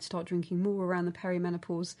women might start drinking more around the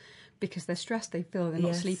perimenopause because they're stressed, they feel they're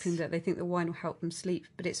not sleeping, that they think the wine will help them sleep,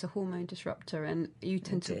 but it's a hormone disruptor and you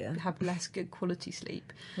tend to have less good quality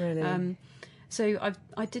sleep. Really? So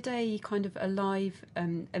I did a kind of a live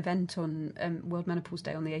event on World Menopause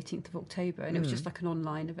Day on the 18th of October, and it was just like an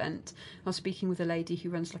online event. I was speaking with a lady who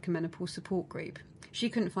runs like a menopause support group. She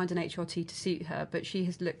couldn't find an HRT to suit her, but she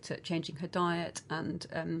has looked at changing her diet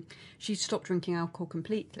and she stopped drinking alcohol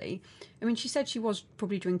completely. I mean, she said she was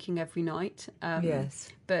probably drinking every night. Yes.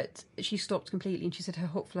 But she stopped completely, and she said her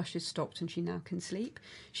hot flushes stopped and she now can sleep.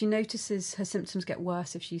 She notices her symptoms get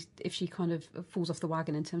worse if she kind of falls off the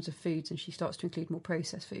wagon in terms of foods and she starts to include more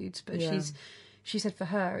processed foods. But she said for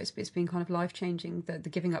her it's been kind of life-changing, the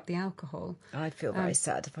giving up the alcohol. I'd feel very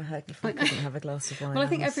sad if I couldn't have a glass of wine. Well, I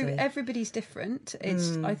think everybody's different.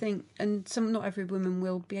 I think, and not every woman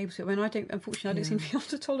will be able to. I mean, I don't seem to be able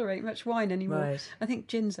to tolerate much wine anymore. Right. I think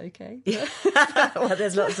gin's okay. Well,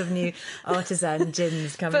 there's lots of new artisan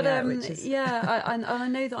gins coming out, which is... I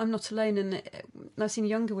know that I'm not alone, and I've seen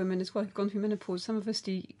younger women as well who've gone through menopause. Some of us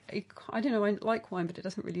do. I don't know, I like wine, but it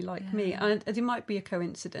doesn't really like me. And it might be a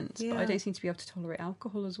coincidence, but I don't seem to be able to tolerate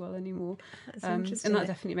alcohol as well anymore. And that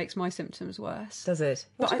definitely makes my symptoms worse. Does it?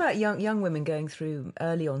 What about young women going through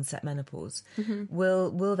early onset menopause?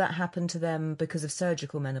 Will that happen to them because of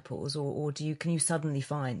surgical menopause, or can you suddenly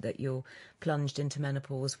find that you're plunged into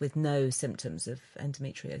menopause with no symptoms of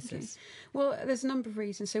endometriosis? Okay. Well, there's a number of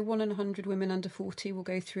reasons. So 1 in 100 women under 40 will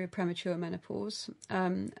go through a premature menopause,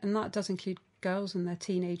 and that does include girls in their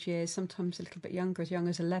teenage years, sometimes a little bit younger, as young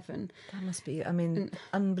as 11. That must be,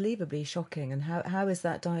 unbelievably shocking. And how is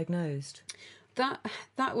that diagnosed?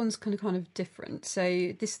 That one's kind of different.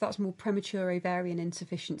 So that's more premature ovarian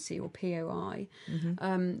insufficiency, or POI.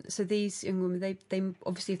 So these young women, they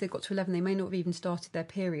obviously, if they've got to 11, they may not have even started their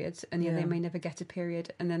periods, and they may never get a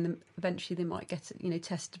period, and then eventually they might get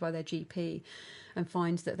tested by their GP and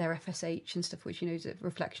find that their FSH and stuff, which is a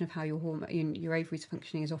reflection of how your ovaries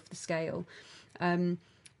functioning, is off the scale.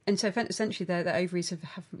 And so essentially their ovaries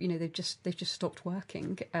have they've just stopped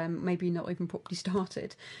working, maybe not even properly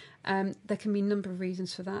started. There can be a number of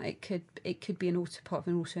reasons for that. It could be part of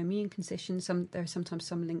an autoimmune condition. There are sometimes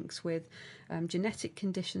some links with genetic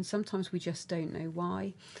conditions. Sometimes we just don't know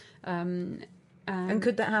why. And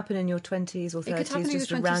could that happen in your 20s or 30s? It could happen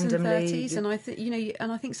just in your 20s randomly? and 30s,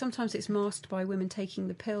 and I think sometimes it's masked by women taking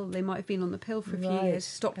the pill. They might have been on the pill for a few years,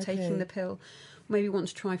 stopped taking the pill, maybe want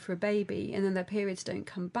to try for a baby, and then their periods don't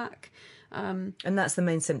come back. And that's the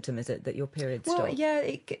main symptom, is it, that your periods stop? Well, yeah,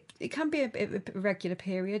 it can be irregular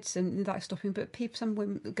periods and that's stopping, but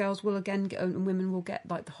girls will again get, and women will get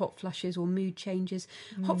like the hot flushes or mood changes.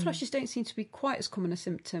 Hot flushes don't seem to be quite as common a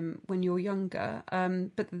symptom when you're younger,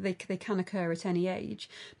 but they can occur at any age.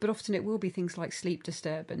 But often it will be things like sleep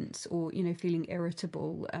disturbance or feeling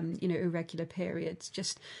irritable, irregular periods,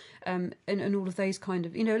 just and all of those kind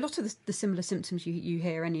of a lot of the similar symptoms you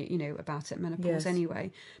hear about at menopause anyway.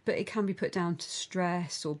 But it can be put down to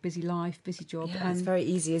stress or busy life, busy job. Yeah, it's very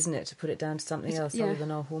easy, isn't it, to put it down to something else other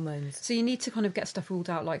than our hormones. So you need to kind of get stuff ruled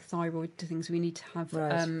out, like thyroid things. We need to have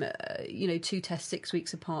 2 tests 6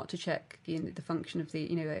 weeks apart to check the function of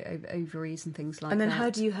the ovaries and things like that. And then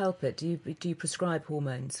how do you help it? Do you prescribe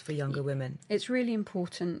hormones for younger women? It's really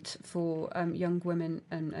important for young women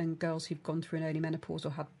and girls who've gone through an early menopause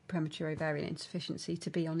or had premature ovarian insufficiency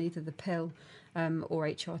to be on either the pill or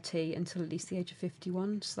HRT until at least the age of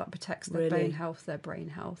 51, so that protects their bone health, their brain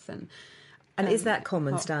health, and And is that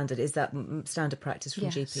common standard? Is that standard practice from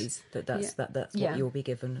Yes. GPs that's what Yeah. you'll be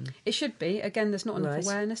given? It should be. Again, there's not enough Right.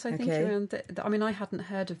 awareness, I think, Okay. around it. I mean, I hadn't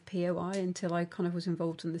heard of POI until I kind of was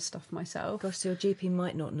involved in this stuff myself. Gosh, so your GP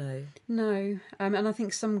might not know. No, and I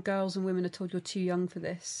think some girls and women are told you're too young for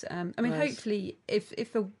this. I mean, Right. hopefully,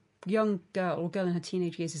 if a young girl or girl in her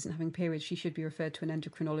teenage years isn't having periods, she should be referred to an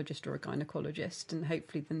endocrinologist or a gynaecologist, and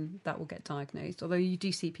hopefully then that will get diagnosed. Although you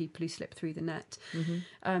do see people who slip through the net.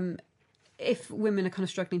 If women are kind of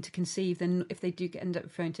struggling to conceive, then if they do end up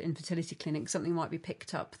referring to infertility clinics, something might be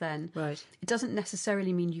picked up then. Right. It doesn't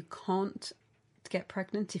necessarily mean you can't get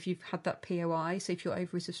pregnant if you've had that POI, so if your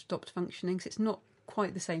ovaries have stopped functioning. So it's not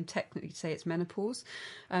quite the same technically to say it's menopause.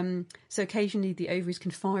 So occasionally the ovaries can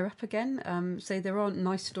fire up again. So there are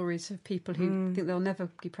nice stories of people who think they'll never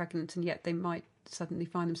be pregnant and yet they might suddenly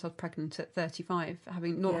find themselves pregnant at 35,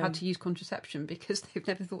 having not had to use contraception because they've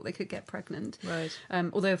never thought they could get pregnant. Right.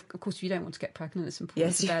 Although, of course, if you don't want to get pregnant, it's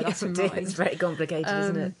important to bear that in it mind. is. It's very complicated,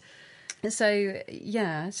 isn't it? So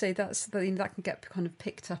that can get kind of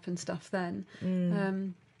picked up and stuff then.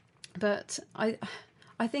 But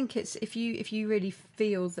I think it's if you really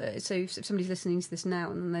feel that, so if somebody's listening to this now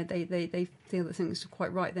and they feel that things are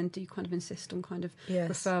quite right, then do kind of insist on kind of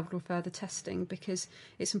referral or further testing, because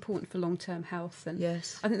it's important for long-term health. And I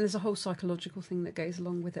think there's a whole psychological thing that goes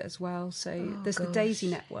along with it as well. So there's the DAISY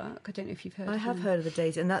network. I don't know if you've heard of it. I have heard of the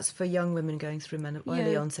DAISY, and that's for young women going through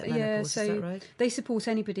early onset menopause, so is that right? They support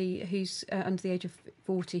anybody who's under the age of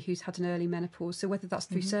 40 who's had an early menopause, so whether that's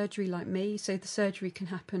through surgery like me, so the surgery can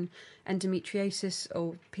happen endometriosis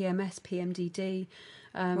or PMS, PMDD.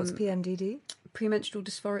 What's PMDD? Premenstrual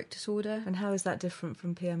dysphoric disorder. And how is that different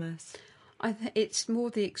from PMS? It's more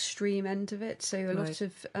the extreme end of it, so a lot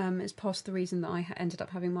of it's part of the reason that I ended up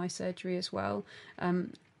having my surgery as well,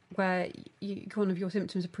 where one of your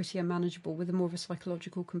symptoms are pretty unmanageable with more of a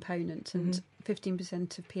psychological component, and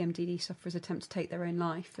 15% of PMDD sufferers attempt to take their own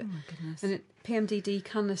life. Oh my goodness. And PMDD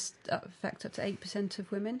can affect up to 8%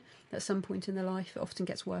 of women at some point in their life. It often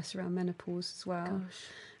gets worse around menopause as well. Gosh.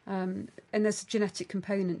 And there's a genetic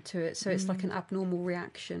component to it, so it's like an abnormal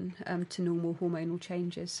reaction to normal hormonal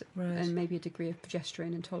changes, and maybe a degree of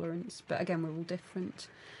progesterone intolerance. But again, we're all different.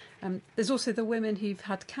 There's also the women who've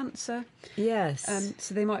had cancer. Yes.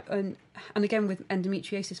 So they might, and again with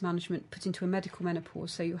endometriosis management, put into a medical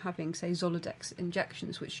menopause. So you're having, say, Zoladex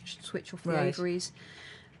injections, which switch off the ovaries.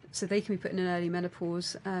 So they can be put in an early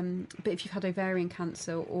menopause. But if you've had ovarian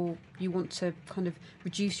cancer, or you want to kind of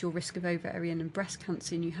reduce your risk of ovarian and breast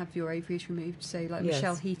cancer, and you have your ovaries removed, say like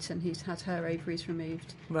Michelle Heaton, who's had her ovaries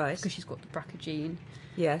removed, because she's got the BRCA gene.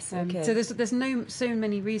 Yes. Okay. So there's so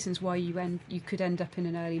many reasons why you could end up in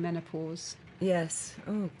an early menopause. Yes.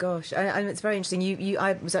 Oh gosh, and it's very interesting.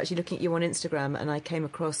 I was actually looking at you on Instagram, and I came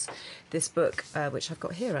across this book, which I've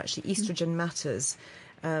got here actually, Estrogen Matters.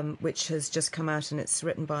 Which has just come out, and it's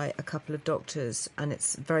written by a couple of doctors, and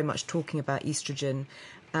it's very much talking about estrogen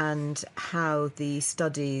and how the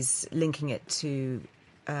studies linking it to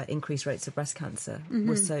increased rates of breast cancer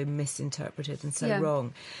were so misinterpreted and so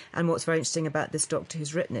wrong. And what's very interesting about this doctor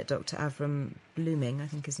who's written it, Dr. Avram Blooming, I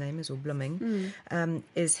think his name is, or Blooming,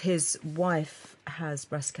 is his wife has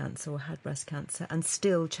breast cancer, or had breast cancer, and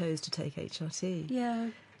still chose to take HRT. Yeah.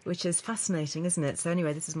 Which is fascinating, isn't it? So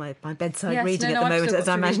anyway, this is my bedside reading at the moment, as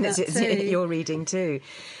I imagine it's your reading too.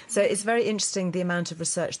 So it's very interesting, the amount of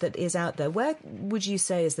research that is out there. Where would you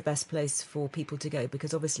say is the best place for people to go?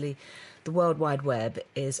 Because obviously the World Wide Web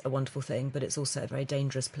is a wonderful thing, but it's also a very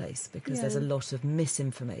dangerous place because there's a lot of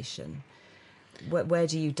misinformation. Where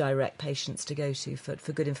do you direct patients to go to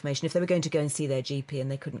for good information? If they were going to go and see their GP and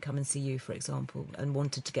they couldn't come and see you, for example, and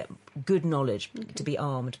wanted to get good knowledge to be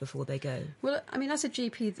armed before they go. Well, I mean, as a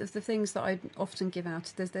GP, the things that I often give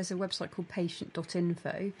out, there's a website called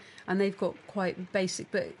patient.info, and they've got quite basic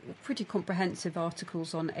but pretty comprehensive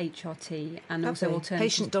articles on HRT and also alternative.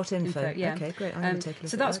 Patient.info. Yeah. Okay, great. I'm going to take a look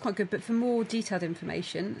so at that's that. quite good. But for more detailed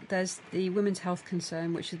information, there's the Women's Health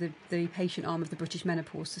Concern, which is the patient arm of the British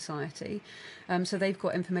Menopause Society. So they've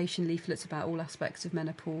got information leaflets about all aspects of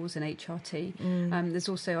menopause and HRT. There's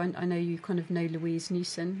also, I know you kind of know Louise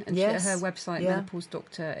Newson, and her website, Menopause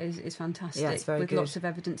Doctor, is fantastic, it's very with good. lots of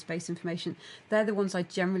evidence-based information. They're the ones I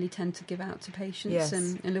generally tend to give out to patients,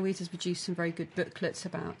 and Louise has produced some very good booklets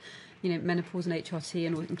about menopause and HRT,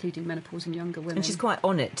 and including menopause in younger women. And she's quite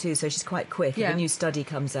on it too, so she's quite quick. If a new study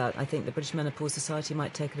comes out, I think the British Menopause Society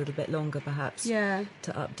might take a little bit longer, perhaps, to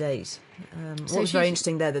update. What was very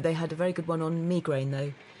interesting there, that they had a very good one on migraine,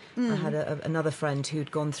 though. I had another friend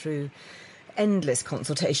who'd gone through endless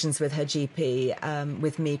consultations with her GP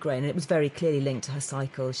with migraine, and it was very clearly linked to her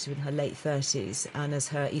cycle. She was in her late 30s, and as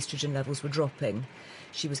her estrogen levels were dropping,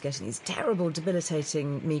 she was getting these terrible,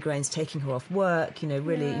 debilitating migraines, taking her off work.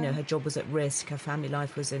 Really, her job was at risk. Her family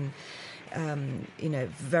life was in,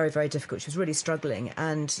 very, very difficult. She was really struggling.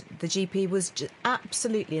 And the GP was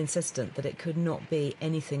absolutely insistent that it could not be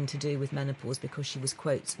anything to do with menopause because she was,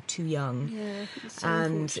 quote, too young. Yeah, so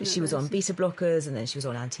and she was on beta blockers, and then she was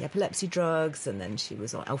on anti-epilepsy drugs, and then she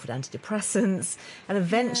was on alpha antidepressants. And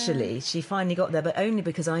eventually she finally got there, but only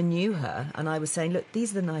because I knew her and I was saying, look,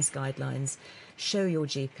 these are the nice guidelines. Show your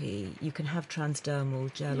GP. You can have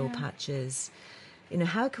transdermal gel or patches.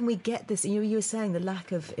 How can we get this? You were saying the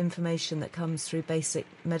lack of information that comes through basic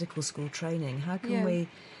medical school training. How can we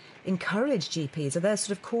encourage GPs? Are there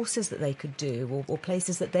sort of courses that they could do or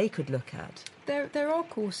places that they could look at? There are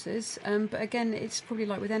courses, but again, it's probably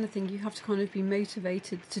like with anything, you have to kind of be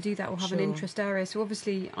motivated to do that or have an interest area. So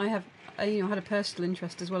obviously I have, had a personal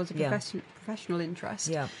interest as well as a professional interest.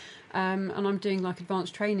 Yeah. And I'm doing like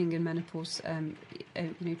advanced training in menopause,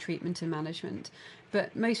 treatment and management.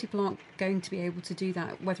 But most people aren't going to be able to do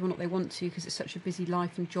that, whether or not they want to, because it's such a busy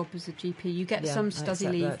life and job as a GP. You get some study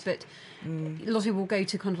leave, but a lot of people will go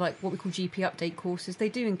to kind of like what we call GP update courses. They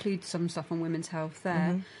do include some stuff on women's health there.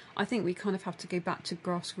 Mm-hmm. I think we kind of have to go back to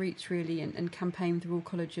grassroots, really, and campaign with the Royal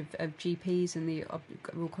College of GPs and the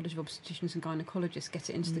Royal College of Obstetricians and Gynecologists, get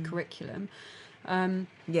it into the curriculum.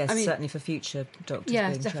 Certainly for future doctors.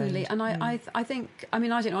 Yes, being definitely. trained. And I think, I don't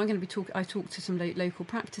know, I'm going to be I talk to some local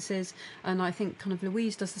practices, and I think kind of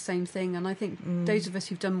Louise does the same thing. And I think those of us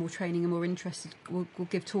who've done more training and more interested will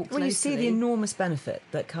give talks. Well, you see the enormous benefit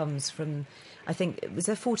that comes from. I think it was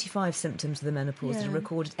there 45 symptoms of the menopause that are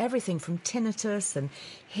recorded. Everything from tinnitus and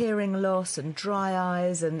hearing loss and dry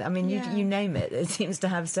eyes, and I mean, you name it. It seems to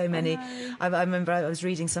have so many. I remember I was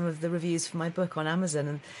reading some of the reviews for my book on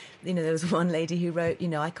Amazon, and there was one lady who wrote,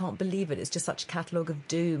 I can't believe it. It's just such a catalogue of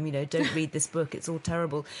doom. Don't read this book. It's all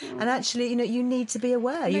terrible. And actually, you need to be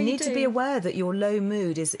aware. You need to be aware that your low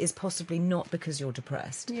mood is possibly not because you're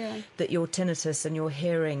depressed. Yeah. That your tinnitus and your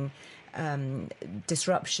hearing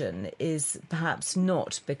disruption is perhaps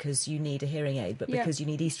not because you need a hearing aid, but because you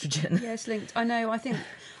need estrogen. Yeah, it's linked. I know. I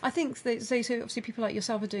think that, so obviously people like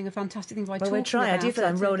yourself are doing a fantastic thing by talking about it. Well, we're trying. I do feel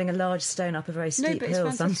I'm rolling a large stone up a very steep hill. No, but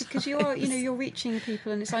it's fantastic because you're reaching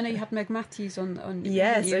people, and I know you had Meg Matthews on.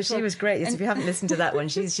 Yeah, so she was great. Yes, if you haven't listened to that one,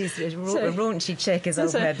 she's a raunchy chick, is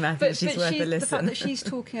old Meg Matthews. She's worth a listen. The fact that she's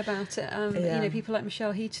talking about it, people like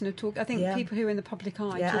Michelle Heaton have talked. I think people who are in the public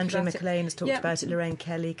eye. Yeah, Andrew McLean has talked about it. Lorraine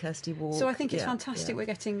Kelly, Kirsty Walk. So I think it's fantastic we're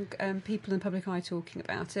getting people in the public eye talking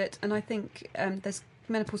about it, and I think there's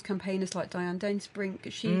menopause campaigners like Diane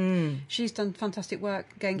Dainsbrink. She's done fantastic work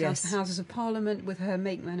going down to the Houses of Parliament with her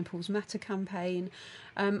Make Menopause Matter campaign.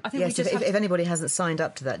 I think if anybody hasn't signed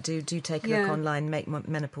up to that, do take a look online. Make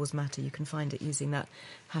Menopause Matter. You can find it using that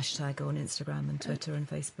hashtag on Instagram and Twitter and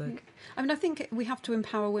Facebook. I mean, I think we have to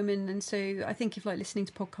empower women, and so I think if listening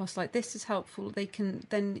to podcasts like this is helpful, they can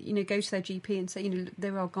then go to their GP and say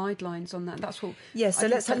there are guidelines on that. That's what. Yes.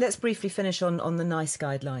 So let's briefly finish on the NICE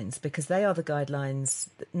guidelines, because they are the guidelines.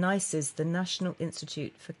 NICE is the National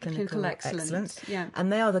Institute for Clinical Excellence. Yeah.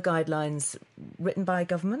 And they are the guidelines written by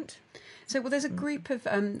government. So, there's a group of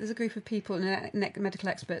people, medical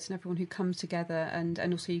experts, and everyone who comes together, and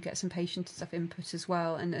also you get some patient and stuff input as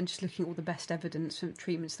well, and just looking at all the best evidence for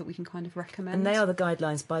treatments that we can kind of recommend. And they are the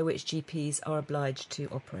guidelines by which GPs are obliged to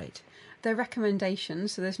operate. They're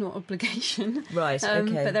recommendations, so there's no obligation. Right,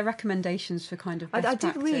 okay. But they're recommendations for kind of best I did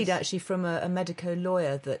practice. read, actually, from a medico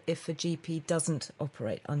lawyer that if a GP doesn't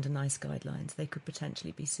operate under NICE guidelines, they could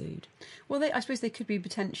potentially be sued. Well, I suppose they could be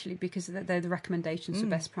potentially, because they're the recommendations for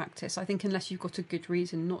best practice. I think unless you've got a good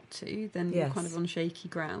reason not to, then you're kind of on shaky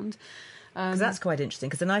ground. Because that's quite interesting,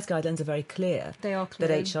 because the NICE guidelines are very clear. They are clear.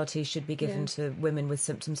 That HRT should be given to women with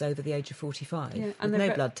symptoms over the age of 45, with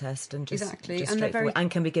no blood test and just straightforward, and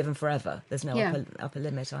can be given forever. There's no upper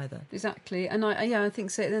limit either. Exactly, and I think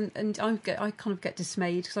so. And I kind of get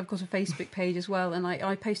dismayed because I've got a Facebook page as well, and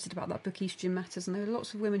I posted about that book Estrogen Matters, and there are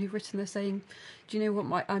lots of women who've written there saying, do you know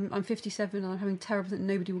what, I'm 57 and I'm having terrible,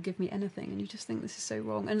 nobody will give me anything, and you just think this is so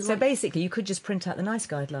wrong. And so basically you could just print out the NICE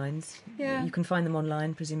guidelines. Yeah. You can find them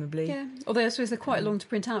online, presumably. Yeah. Although I suppose they're quite long to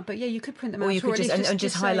print out, but you could print them out. Or you could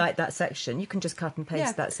just highlight that section. You can just cut and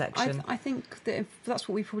paste that section. I think that that's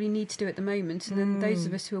what we probably need to do at the moment, and then those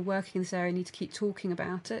of us who are working in this area need to keep talking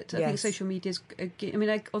about it. I think social media is,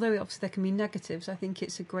 although obviously there can be negatives, I think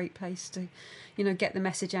it's a great place to, get the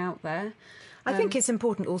message out there. I think it's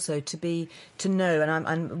important also to know,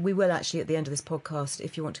 and we will actually at the end of this podcast,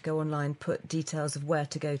 if you want to go online, put details of where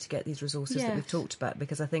to go to get these resources that we've talked about,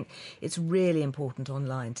 because I think it's really important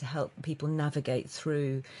online to help people navigate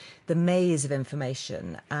through the maze of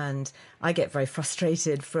information. And I get very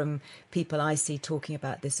frustrated from people I see talking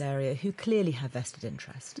about this area who clearly have vested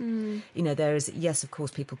interest. You know, there is, yes, of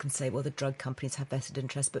course, people can say, well, the drug companies have vested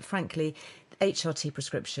interest, but frankly, HRT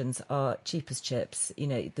prescriptions are cheap as chips. You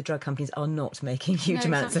know, the drug companies are not making huge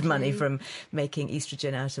amounts of money from making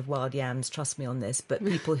estrogen out of wild yams, trust me on this. But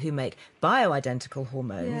people who make bioidentical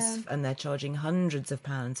hormones, and they're charging hundreds of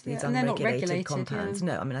pounds for these unregulated compounds.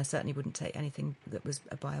 No, I mean, I certainly wouldn't take anything that was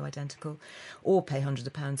a bioidentical or pay hundreds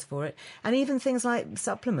of pounds for it. And even things like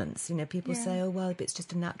supplements, you know, people say, oh, well, it's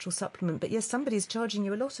just a natural supplement. But yes, somebody's charging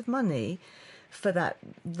you a lot of money for that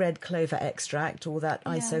red clover extract or that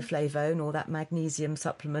isoflavone or that magnesium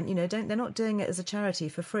supplement. You know, they're not doing it as a charity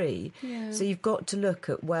for free. So you've got to look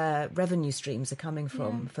at where revenue streams are coming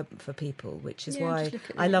from for people, which is why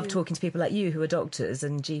I love talking to people like you who are doctors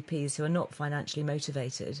and GPs who are not financially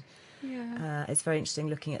motivated. It's very interesting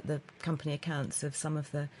looking at the company accounts of some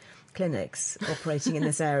of the clinics operating in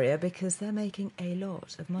this area, because they're making a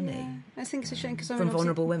lot of money. I think it's a shame, because from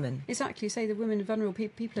vulnerable women. Exactly, say the women, vulnerable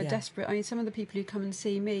people are desperate. I mean, some of the people who come and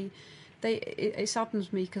see me, it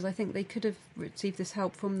saddens me, because I think they could have received this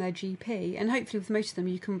help from their GP, and hopefully with most of them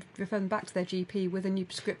you can refer them back to their GP with a new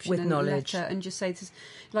prescription with knowledge, letter, and just say this,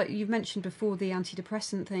 like you've mentioned before, the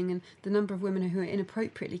antidepressant thing, and the number of women who are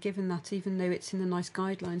inappropriately given that, even though it's in the nice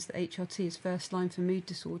guidelines that HRT is first line for mood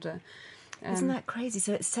disorder. Isn't that crazy?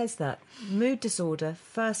 So it says that mood disorder,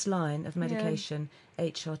 first line of medication,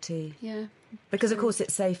 HRT. Yeah. Because, of course,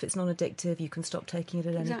 it's safe, it's non-addictive, you can stop taking it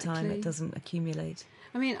at any time, it doesn't accumulate.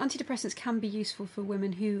 I mean, antidepressants can be useful for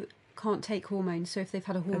women who can't take hormones. So if they've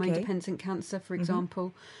had a hormone-dependent cancer, for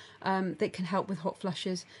example, that can help with hot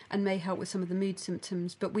flushes and may help with some of the mood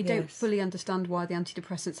symptoms. But we don't fully understand why the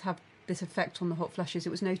antidepressants have this effect on the hot flushes. It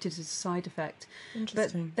was noted as a side effect.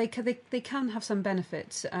 Interesting. But they can have some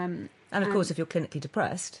benefits. And of course, if you're clinically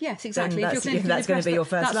depressed, yes, exactly. That's going to be your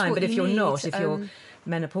first line. But if you're not, if you're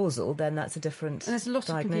menopausal, then that's a different and there's a lot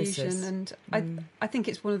diagnosis. of confusion. And I think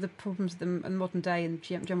it's one of the problems of the modern day in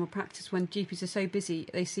general practice, when GPs are so busy,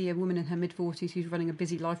 they see a woman in her mid-40s who's running a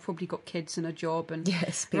busy life, probably got kids and a job and people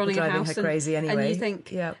running driving a house her crazy anyway. And you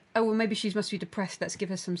think, oh, well, maybe she must be depressed, let's give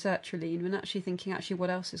her some sertraline. And actually thinking, what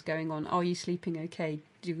else is going on? Are you sleeping okay?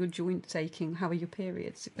 Do your joints aching? How are your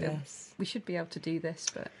periods? Yes. We should be able to do this,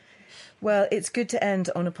 but... Well, it's good to end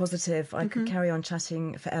on a positive. I could carry on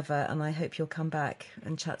chatting forever, and I hope you'll come back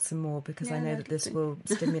and chat some more, because I know that this will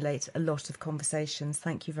stimulate a lot of conversations.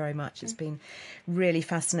 Thank you very much. It's been really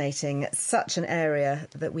fascinating. Such an area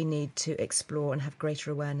that we need to explore and have greater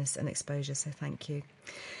awareness and exposure, so thank you.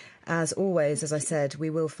 As always, as I said,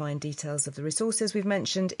 we will find details of the resources we've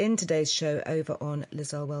mentioned in today's show over on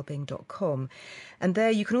lizellewellbeing.com. And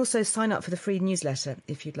there you can also sign up for the free newsletter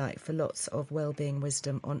if you'd like, for lots of wellbeing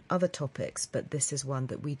wisdom on other topics. But this is one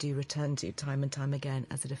that we do return to time and time again,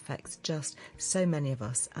 as it affects just so many of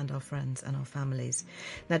us and our friends and our families.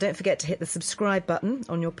 Now, don't forget to hit the subscribe button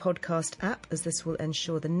on your podcast app, as this will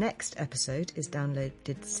ensure the next episode is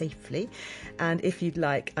downloaded safely. And if you'd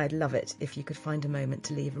like, I'd love it if you could find a moment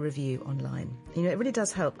to leave a review online. You know, it really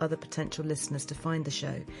does help other potential listeners to find the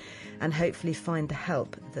show and hopefully find the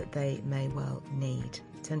help that they may well need.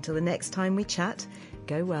 So until the next time we chat,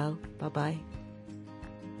 go well. Bye-bye.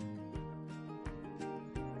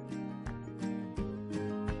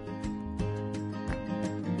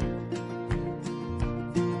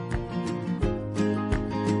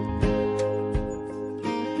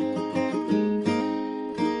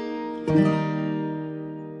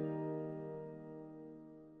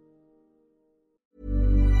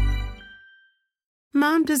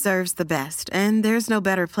 Mom deserves the best, and there's no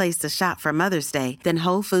better place to shop for Mother's Day than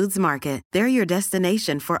Whole Foods Market. They're your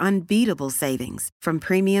destination for unbeatable savings, from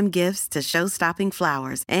premium gifts to show-stopping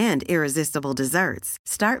flowers and irresistible desserts.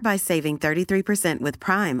 Start by saving 33% with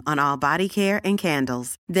Prime on all body care and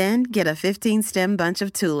candles. Then get a 15-stem bunch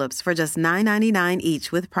of tulips for just $9.99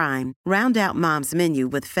 each with Prime. Round out Mom's menu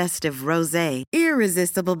with festive rosé,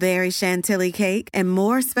 irresistible berry chantilly cake, and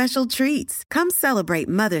more special treats. Come celebrate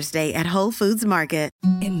Mother's Day at Whole Foods Market.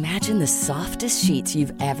 Imagine the softest sheets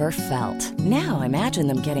you've ever felt. Now imagine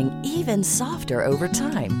them getting even softer over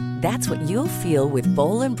time. That's what you'll feel with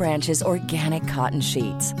Boll & Branch's organic cotton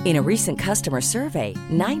sheets. In a recent customer survey,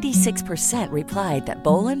 96% replied that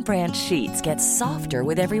Boll & Branch sheets get softer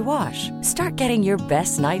with every wash. Start getting your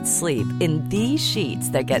best night's sleep in these sheets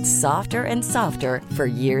that get softer and softer for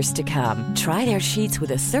years to come. Try their sheets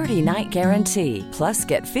with a 30-night guarantee. Plus,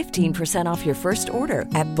 get 15% off your first order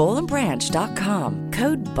at bollandbranch.com.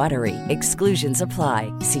 Code BUTTERY. Exclusions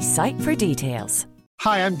apply. See site for details.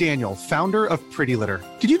 Hi, I'm Daniel, founder of Pretty Litter.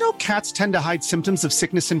 Did you know cats tend to hide symptoms of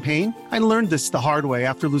sickness and pain? I learned this the hard way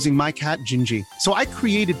after losing my cat, Gingy. So I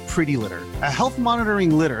created Pretty Litter, a health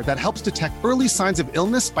monitoring litter that helps detect early signs of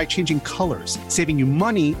illness by changing colors, saving you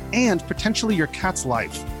money and potentially your cat's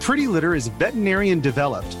life. Pretty Litter is veterinarian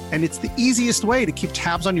developed, and it's the easiest way to keep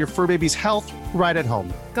tabs on your fur baby's health right at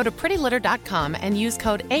home. Go to prettylitter.com and use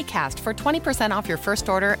code ACAST for 20% off your first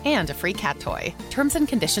order and a free cat toy. Terms and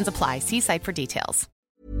conditions apply. See site for details.